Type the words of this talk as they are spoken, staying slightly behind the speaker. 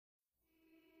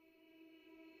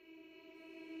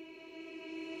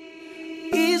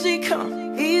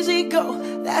come, easy go.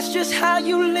 That's just how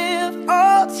you live.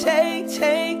 Oh,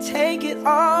 take it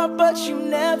all, but you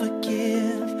never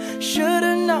give.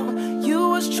 Should've known you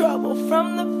was trouble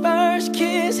from the first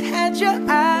kiss. Had your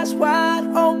eyes wide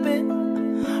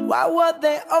open. Why were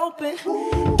they open?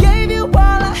 Gave you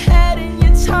all I had and you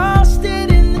tossed it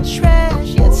in the trash.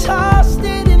 You tossed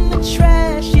it in the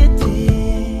trash, you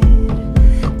did.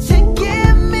 To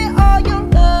give me all your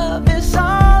love is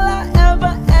all I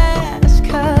ever ask.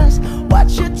 Cause what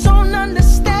you don't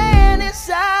understand is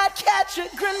I'd catch a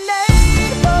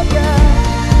grenade for ya.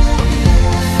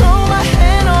 Throw my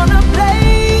hand on a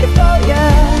blade for ya.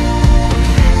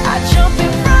 I'd jump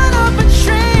in front of a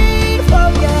train for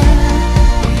ya.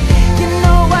 You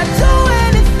know I'd do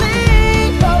anything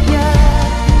for ya.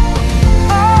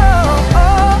 Oh,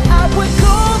 I would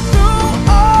go through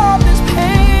all this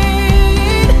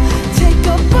pain. Take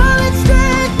a bullet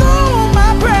straight through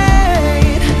my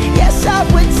brain. Yes, I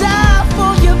would die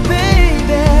for you,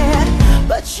 baby,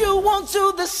 but you won't do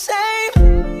the same.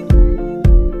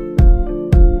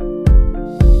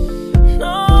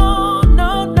 No,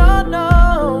 no, no, no.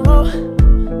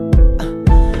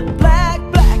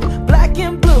 Black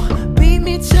and blue. Beat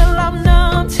me till I'm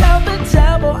numb. Tell the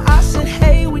devil I said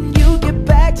hey when you get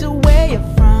back to where you're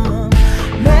from.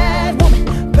 Mad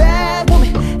woman, bad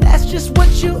woman, that's just what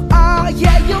you are.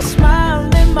 Yeah, you'll smile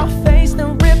in my face,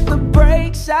 then rip the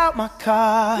brakes out my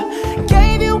car.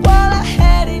 Gave you all I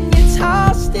had and you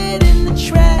tossed it in the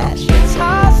trash. You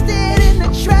tossed it in the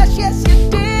trash, yes you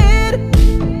did.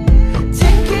 To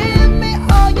give me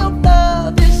all your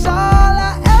love is all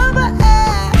I ever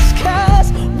ask.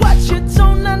 Cause what you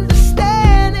don't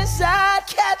understand is I'd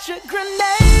catch a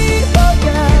grenade for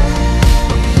ya.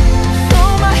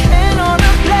 Throw my hand on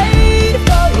a blade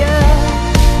for ya.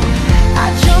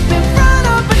 I'd jump in front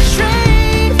of a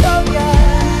train for ya.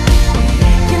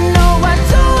 You know I'd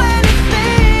do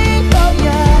anything for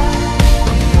ya.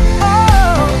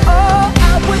 Oh,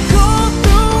 I would go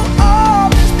through all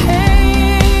this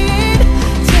pain.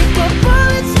 Take a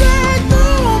bullet straight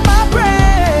through my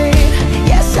brain.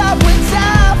 Yes, I would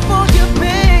die for you,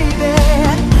 baby,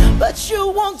 but you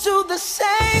won't do the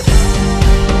same.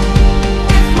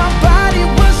 If my body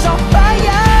was on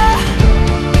fire,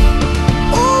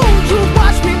 ooh, you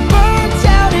watch me burn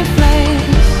down in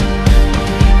flames.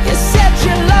 You said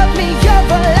you love me, you're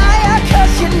a liar,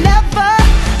 cause you never,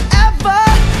 ever,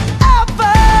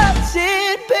 ever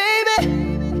did, baby.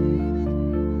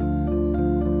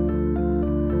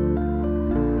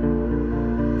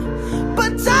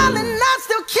 But darling, I'd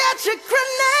still catch a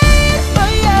grenade for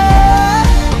ya.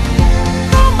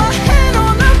 Throw my hand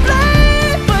on a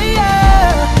blade for ya.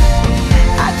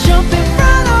 I'd jump in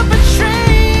front of a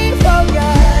train for ya.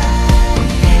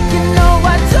 You know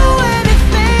I'd do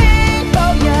anything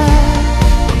for ya.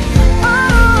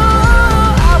 Oh,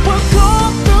 I would go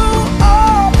through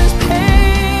all this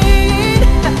pain.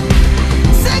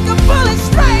 Take a bullet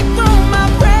straight through my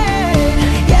brain.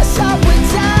 Yes, I would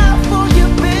die for you,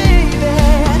 baby,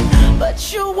 but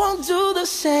you won't do the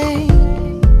same.